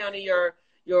Bergen County, your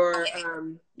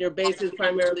base is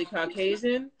primarily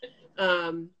Caucasian,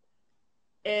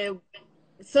 and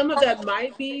some of that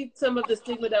might be some of the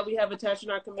stigma that we have attached in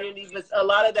our community, but a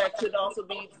lot of that could also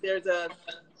be there's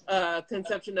a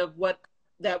conception of what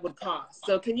that would cost.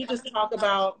 So can you just talk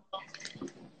about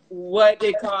what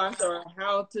it costs, or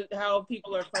how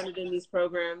people are funded in these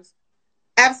programs?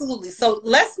 Absolutely. So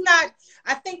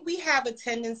I think we have a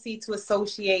tendency to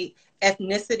associate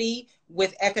ethnicity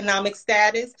with economic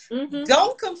status.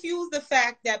 Don't confuse the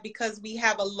fact that because we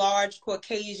have a large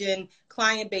Caucasian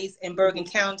client base in Bergen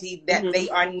County that they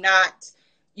are not,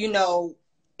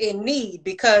 in need,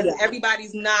 because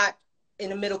everybody's not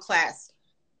in a middle class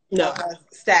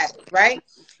status, right?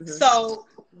 So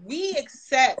we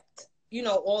accept,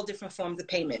 all different forms of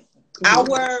payment.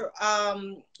 Our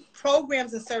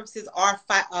programs and services are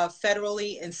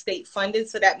federally and state funded.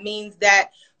 So that means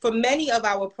that for many of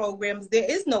our programs, there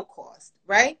is no cost,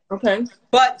 right? Okay.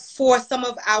 But for some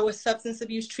of our substance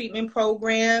abuse treatment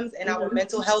programs and our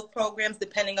mental health programs,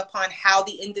 depending upon how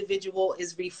the individual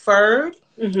is referred,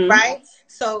 right?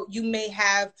 So you may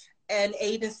have an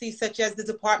agency such as the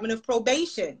Department of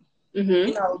Probation,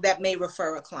 you know, that may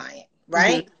refer a client,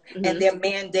 right? And they're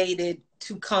mandated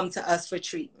to come to us for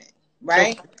treatment,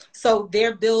 right? So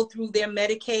they're billed through their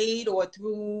Medicaid or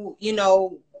through, you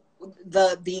know,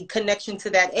 the connection to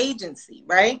that agency,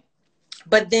 right?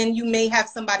 But then you may have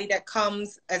somebody that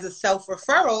comes as a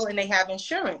self-referral and they have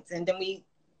insurance, and then we,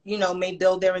 you know, may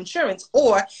bill their insurance.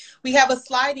 Or we have a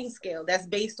sliding scale that's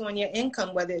based on your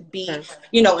income, whether it be,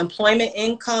 you know, employment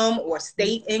income or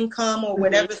state income or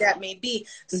whatever that may be.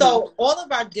 So all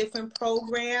of our different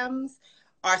programs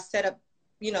are set up,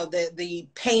 you know, the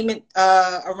payment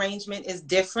arrangement is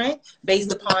different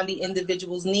based upon the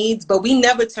individual's needs, but we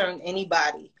never turn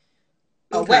anybody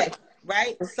away,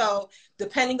 right? So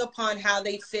depending upon how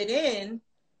they fit in,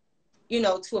 you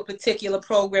know, to a particular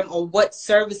program or what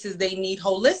services they need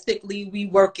holistically, we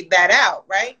work that out,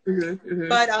 right?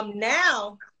 But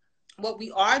now what we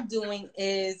are doing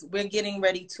is we're getting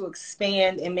ready to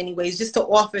expand in many ways just to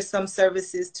offer some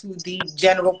services to the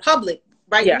general public.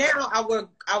 Right now,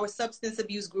 our substance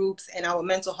abuse groups and our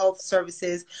mental health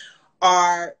services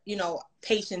are, you know,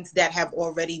 patients that have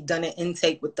already done an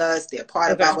intake with us. They're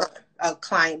part of our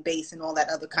client base and all that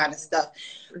other kind of stuff.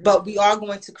 But we are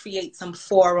going to create some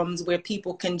forums where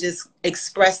people can just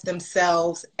express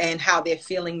themselves and how they're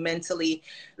feeling mentally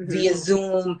via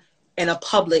Zoom in a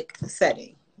public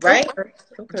setting, right?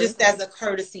 Just as a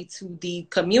courtesy to the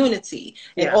community.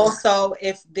 And also,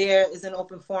 if there is an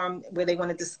open forum where they want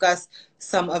to discuss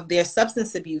some of their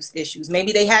substance abuse issues,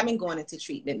 maybe they haven't gone into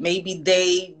treatment, maybe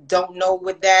they don't know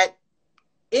what that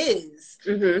is,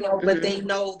 you know, but they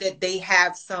know that they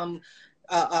have some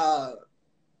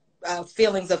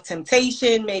feelings of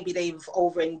temptation, maybe they've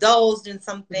overindulged in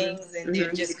some things, and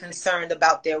they're just concerned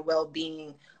about their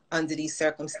well-being under these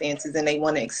circumstances, and they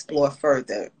want to explore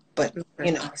further. But,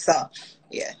 you know, so,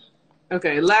 yeah.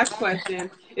 Okay, last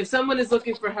question. If someone is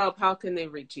looking for help, how can they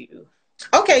reach you?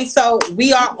 Okay, so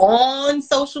we are on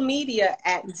social media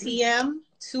at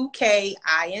TM2K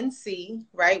INC,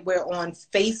 right? We're on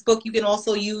Facebook. You can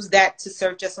also use that to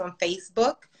search us on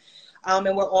Facebook.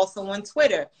 And we're also on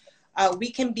Twitter.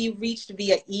 We can be reached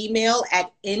via email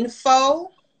at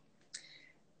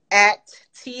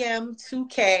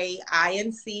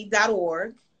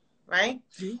info@tm2kinc.org. Right?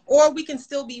 Or we can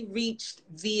still be reached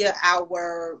via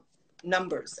our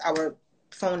numbers, our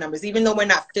phone numbers. Even though we're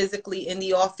not physically in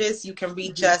the office, you can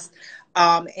reach us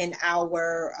in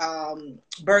our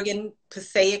Bergen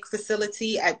Passaic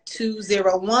facility at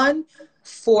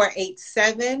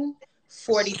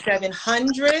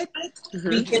 201-487-4700.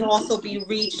 We can also be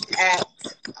reached at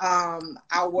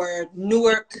our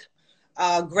Newark,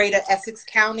 Greater Essex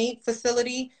County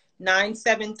facility,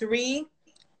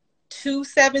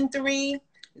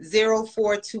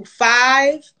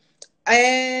 973-273-0425,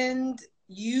 and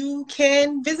you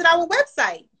can visit our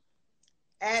website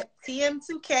at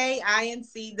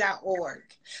tm2kinc.org.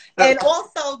 And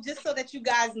also, just so that you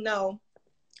guys know,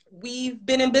 we've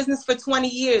been in business for 20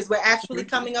 years. We're actually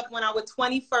coming up on our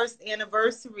 21st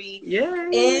anniversary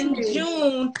in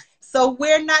June. So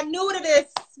we're not new to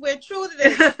this. We're true to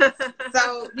this.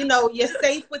 So, you know, you're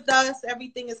safe with us.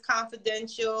 Everything is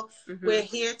confidential. We're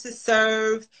here to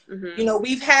serve. You know,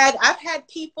 I've had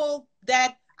people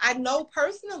that I know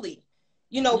personally,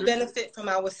 you know, benefit from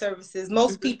our services.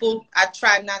 Most people, I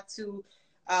try not to,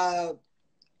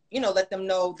 you know, let them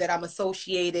know that I'm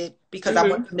associated because I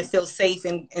want them to feel safe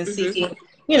in seeking,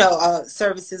 you know,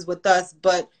 services with us.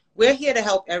 But we're here to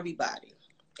help everybody.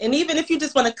 And even if you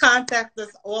just want to contact us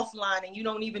offline and you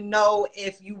don't even know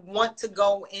if you want to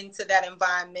go into that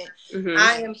environment,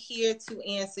 I am here to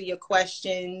answer your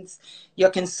questions, your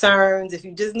concerns. If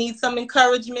you just need some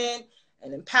encouragement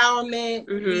and empowerment,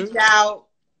 reach out.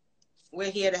 We're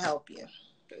here to help you.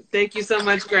 Thank you so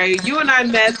much, Grei. You and I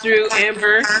met through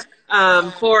Amber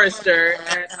Forrester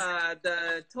at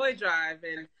the toy drive,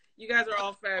 and you guys are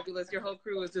all fabulous. Your whole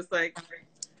crew is just like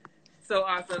so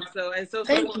awesome. So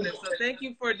supportive. So thank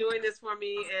you for doing this for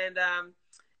me, and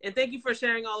thank you for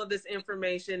sharing all of this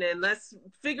information. And let's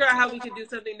figure out how we can do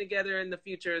something together in the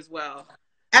future as well.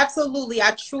 Absolutely.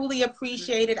 I truly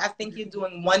appreciate it. I think you're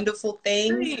doing wonderful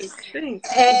things.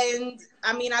 Thanks. And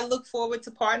I mean, I look forward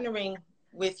to partnering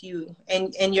with you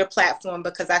and your platform,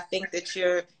 because I think that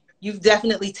you've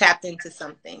definitely tapped into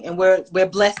something, and we're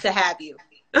blessed to have you.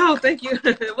 Oh, thank you.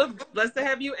 Well, blessed to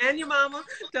have you and your mama.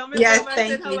 Tell Miss Yes, Thelma I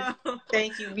said thank you. hello.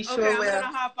 Thank you. We Okay, sure I'm will.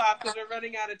 gonna hop off because we're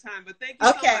running out of time. But thank you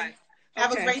so Okay. much.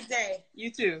 Have a Okay, great day. you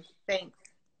too. Thanks.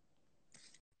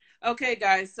 Okay,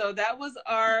 guys. So that was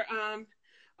our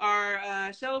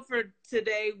show for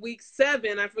today, week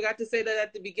 7. I forgot to say that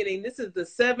at the beginning. This is the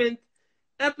 7th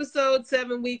episode,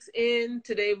 7 weeks in.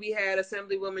 Today we had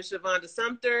Assemblywoman Shavonda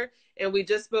Sumter, and we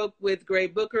just spoke with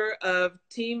Grei Booker of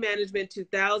Team Management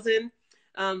 2000.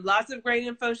 Lots of great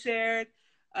info shared.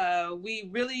 We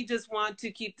really just want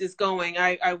to keep this going.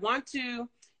 I want to,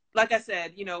 like I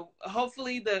said,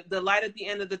 hopefully the light at the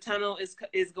end of the tunnel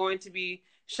is going to be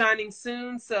shining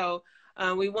soon. So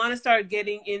we want to start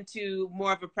getting into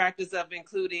more of a practice of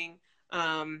including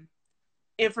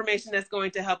information that's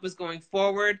going to help us going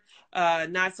forward.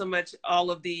 Not so much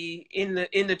all of the in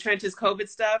the trenches COVID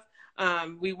stuff.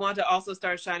 We want to also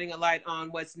start shining a light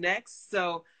on what's next.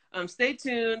 So stay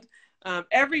tuned.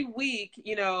 Every week,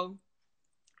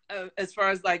 as far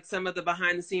as like some of the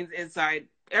behind the scenes inside,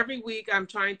 every week I'm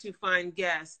trying to find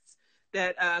guests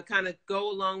that kind of go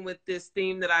along with this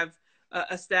theme that I've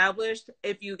established.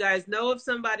 If you guys know of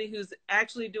somebody who's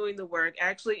actually doing the work,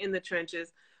 actually in the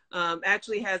trenches,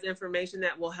 actually has information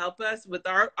that will help us with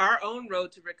our own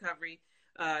road to recovery,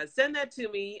 send that to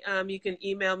me. You can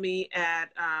email me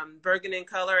at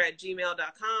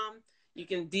bergenincolor@gmail.com. You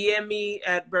can DM me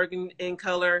at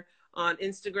bergenincolor on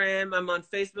Instagram. I'm on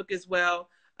Facebook as well.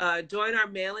 Join our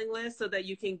mailing list so that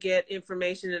you can get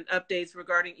information and updates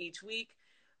regarding each week.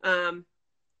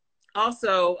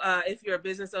 Also, if you're a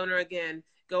business owner, again,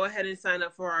 go ahead and sign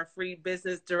up for our free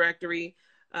business directory.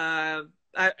 I'm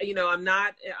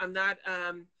not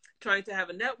trying to have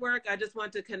a network. I just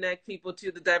want to connect people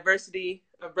to the diversity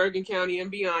of Bergen County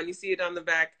and beyond. You see it on the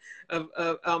back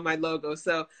of my logo.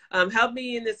 So help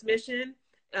me in this mission.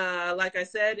 Like I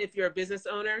said, if you're a business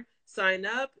owner, sign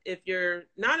up. If you're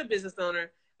not a business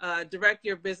owner, direct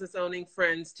your business owning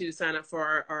friends to sign up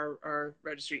for our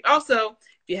registry. Also,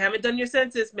 if you haven't done your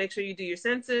census, make sure you do your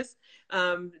census.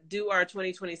 Do our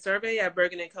 2020 survey at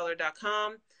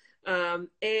bergenincolor.com.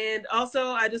 And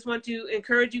also, I just want to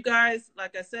encourage you guys,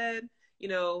 like I said,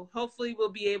 hopefully we'll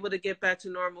be able to get back to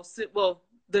normal,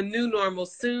 the new normal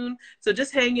soon. So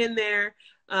just hang in there.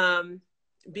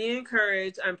 Be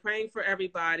encouraged. I'm praying for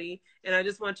everybody. And I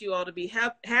just want you all to be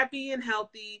happy and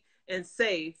healthy and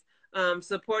safe.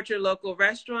 Support your local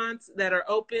restaurants that are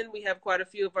open. We have quite a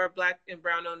few of our Black and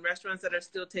Brown owned restaurants that are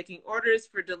still taking orders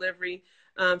for delivery,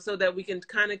 so that we can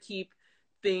kind of keep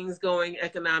things going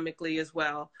economically as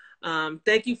well.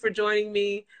 Thank you for joining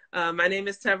me. My name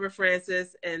is Tevra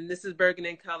Francis, and this is Bergen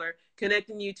in Color,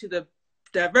 connecting you to the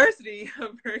diversity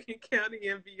of Bergen County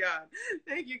and beyond.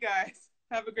 Thank you guys.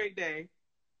 Have a great day.